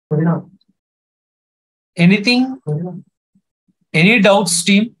Anything? Any doubts,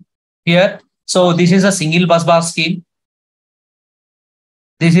 team, here? So this is a single bus bar scheme.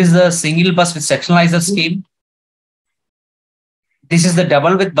 This is the single bus with sectionalizer scheme. This is the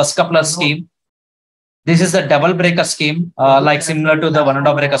double with bus coupler scheme. This is the double breaker scheme, like similar to the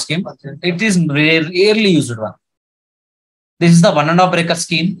 1.5 breaker scheme. It is rarely used one. This is the 1.5 breaker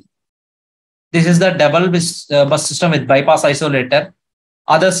scheme. This is the double bus system with bypass isolator.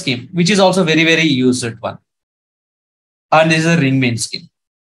 Other scheme, which is also very, very used one. And this is a ring main scheme.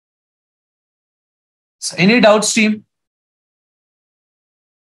 So any doubts, team?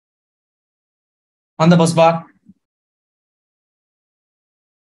 On the bus bar?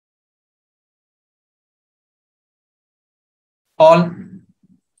 All?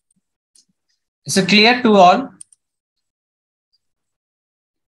 Is it clear to all?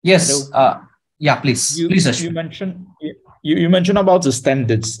 Yes. Yeah, please. You mentioned about the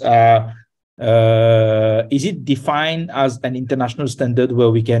standards. Is it defined as an international standard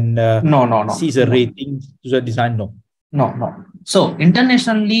where we can see the rating to the design? No. So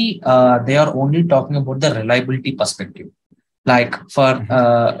internationally, they are only talking about the reliability perspective. Like for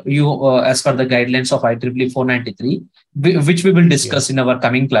as per the guidelines of IEEE 493, which we will discuss in our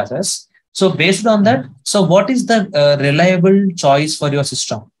coming classes. So based on that, so what is the reliable choice for your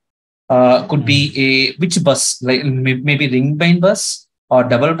system? Could be which bus, like maybe ring main bus or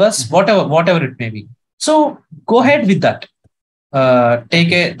double bus, whatever it may be. So go ahead with that.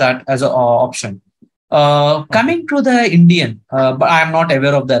 Take that as an option. Coming to the Indian, but I am not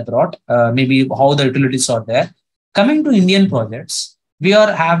aware of the abroad, maybe how the utilities are there. Coming to Indian projects, we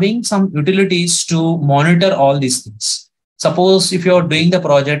are having some utilities to monitor all these things. Suppose if you are doing the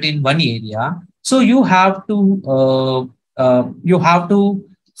project in one area, so you have to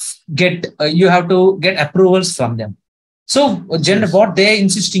get approvals from them. So what they are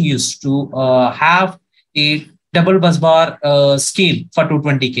insisting is to have a double bus bar scheme for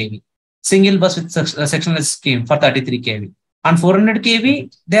 220 kV, single bus with sectional scheme for 33 kV, and 400 kV.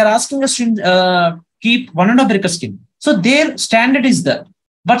 They are asking us to keep 1.5 breaker scheme. So their standard is that,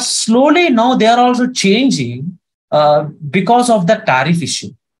 but slowly now they are also changing because of the tariff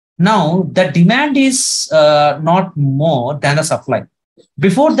issue. Now the demand is not more than the supply.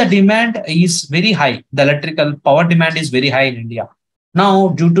 Before, the demand is very high. The electrical power demand is very high in India. Now,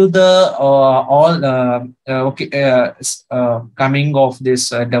 due to the coming of these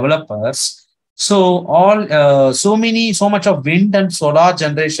developers, so much of wind and solar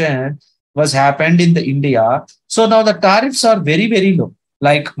generation was happened in the India. So now the tariffs are very, very low,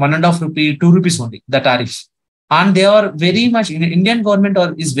 like 1.5 rupee, 2 rupees only, the tariff. And they are very much, Indian government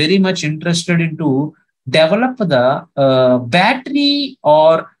is very much interested into develop the battery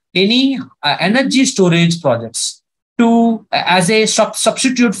or any energy storage projects to as a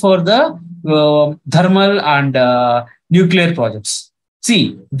substitute for the thermal and nuclear projects.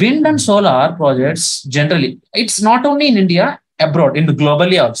 See, wind and solar projects generally, it's not only in India, abroad, in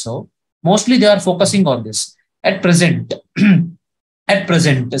globally also. Mostly they are focusing on this at present. At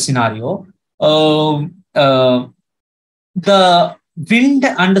present scenario, the wind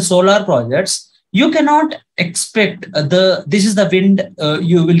and solar projects, you cannot expect this is the wind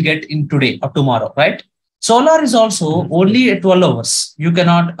you will get in today or tomorrow, right? Solar is also only at 12 hours. You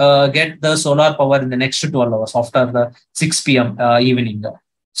cannot get the solar power in the next 12 hours after the 6 p.m. Evening.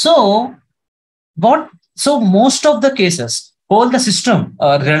 So most of the cases, all the system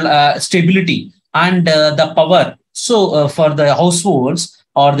stability and the power. So for the households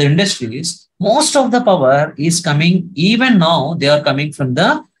or the industries, most of the power is coming, even now they are coming from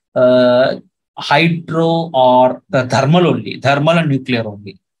the hydro or the thermal only, thermal and nuclear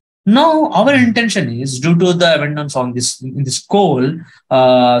only. Now, our intention is, due to the abundance on this in this coal,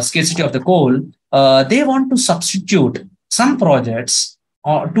 scarcity of the coal, they want to substitute some projects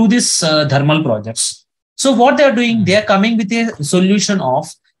to this thermal projects. So what they are doing, they are coming with a solution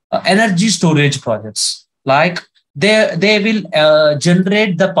of energy storage projects. Like they will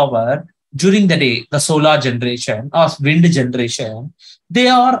generate the power during the day, the solar generation or wind generation. They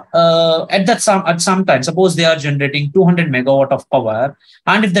are at some time, suppose they are generating 200 megawatt of power,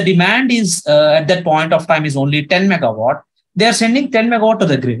 and if the demand is at that point of time is only 10 megawatt, they are sending 10 megawatt to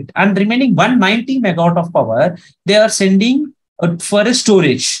the grid, and remaining 190 megawatt of power they are sending for a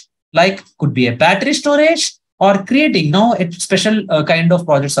storage, like could be a battery storage, or creating now a special kind of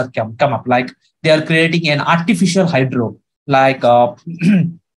projects are come up, like they are creating an artificial hydro, like a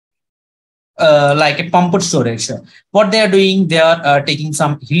pumped storage. What they are doing, they are taking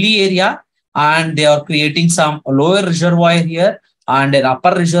some hilly area and they are creating some lower reservoir here and an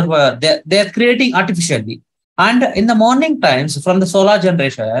upper reservoir. They are creating artificially. And in the morning times, from the solar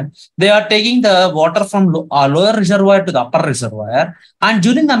generation, they are taking the water from lower reservoir to the upper reservoir. And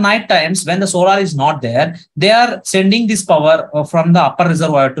during the night times, when the solar is not there, they are sending this power from the upper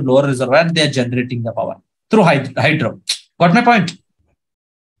reservoir to lower reservoir, and they are generating the power through hydro. Got my point?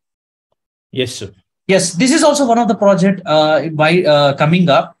 Yes, sir. Yes, this is also one of the project coming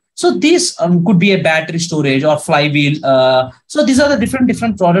up. So this could be a battery storage or flywheel. So these are the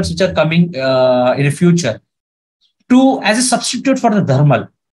different products which are coming in the future as a substitute for the thermal.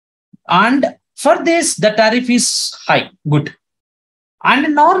 And for this, the tariff is high, good. And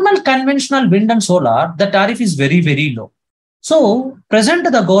in normal conventional wind and solar, the tariff is very, very low. So present,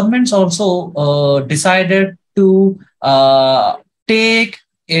 the governments also decided to take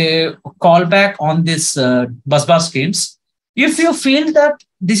a callback on this busbar schemes. If you feel that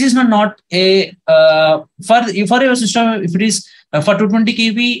this is not a for your system, if it is for 220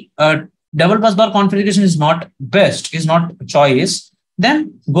 kV, double busbar configuration is not best, is not choice,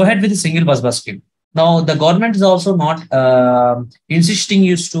 then go ahead with a single busbar scheme. Now the government is also not insisting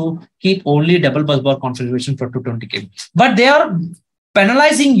you to keep only double busbar configuration for 220 kV, but they are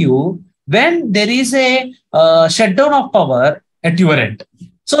penalizing you when there is a shutdown of power at your end.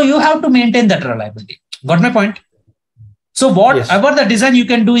 So you have to maintain that reliability. Got my point? So whatever the design you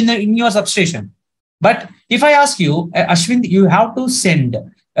can do in your substation. But if I ask you, Ashwin, you have to send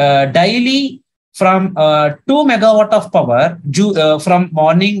daily from 2 megawatt of power from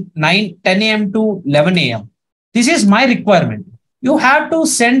morning 10 a.m. to 11 a.m. This is my requirement. You have to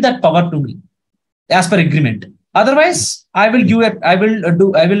send that power to me as per agreement. Otherwise, I will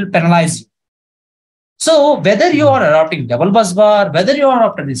penalize you. So whether you are adopting double busbar, whether you are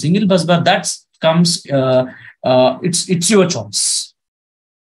adopting single busbar, that comes. It's your choice.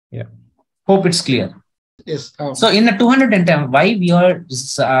 Yeah. Hope it's clear. Yes. So in the 210, why we are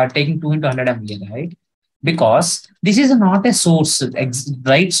taking 2 into 100 MVA, right? Because this is not a source,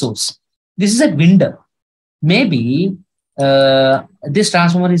 right source. This is a window. Maybe this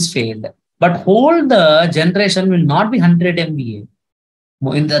transformer is failed, but whole the generation will not be 100 MVA.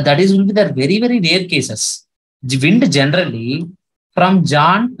 Will be the very, very rare cases. The wind generally from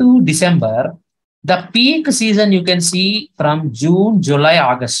Jan to December, the peak season you can see from June, July,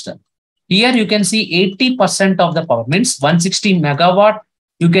 August. Here you can see 80% of the power, means 160 megawatt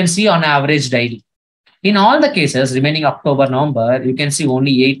you can see on average daily. In all the cases, remaining October, November, you can see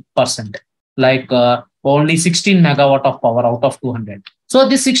only 8%, like only 16 megawatt of power out of 200. So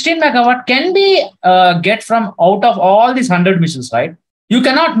this 16 megawatt can be get from out of all these 100 missions, right? You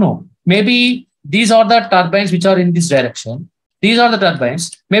cannot know. Maybe these are the turbines which are in this direction. These are the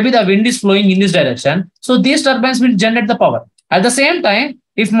turbines. Maybe the wind is flowing in this direction. So these turbines will generate the power. At the same time,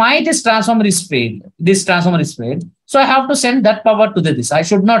 if this transformer is failed, so I have to send that power to this. I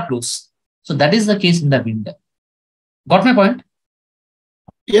should not lose. So that is the case in the wind. Got my point?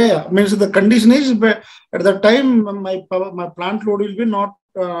 Yeah. Means the condition is at the time my plant load will be not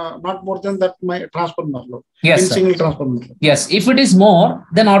more than that my transformer load. Yes, in single transformer load. Yes. If it is more,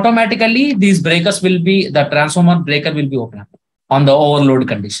 then automatically these breakers will be, the transformer breaker will be open on the overload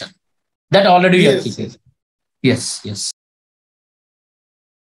condition. That already we have. Yes.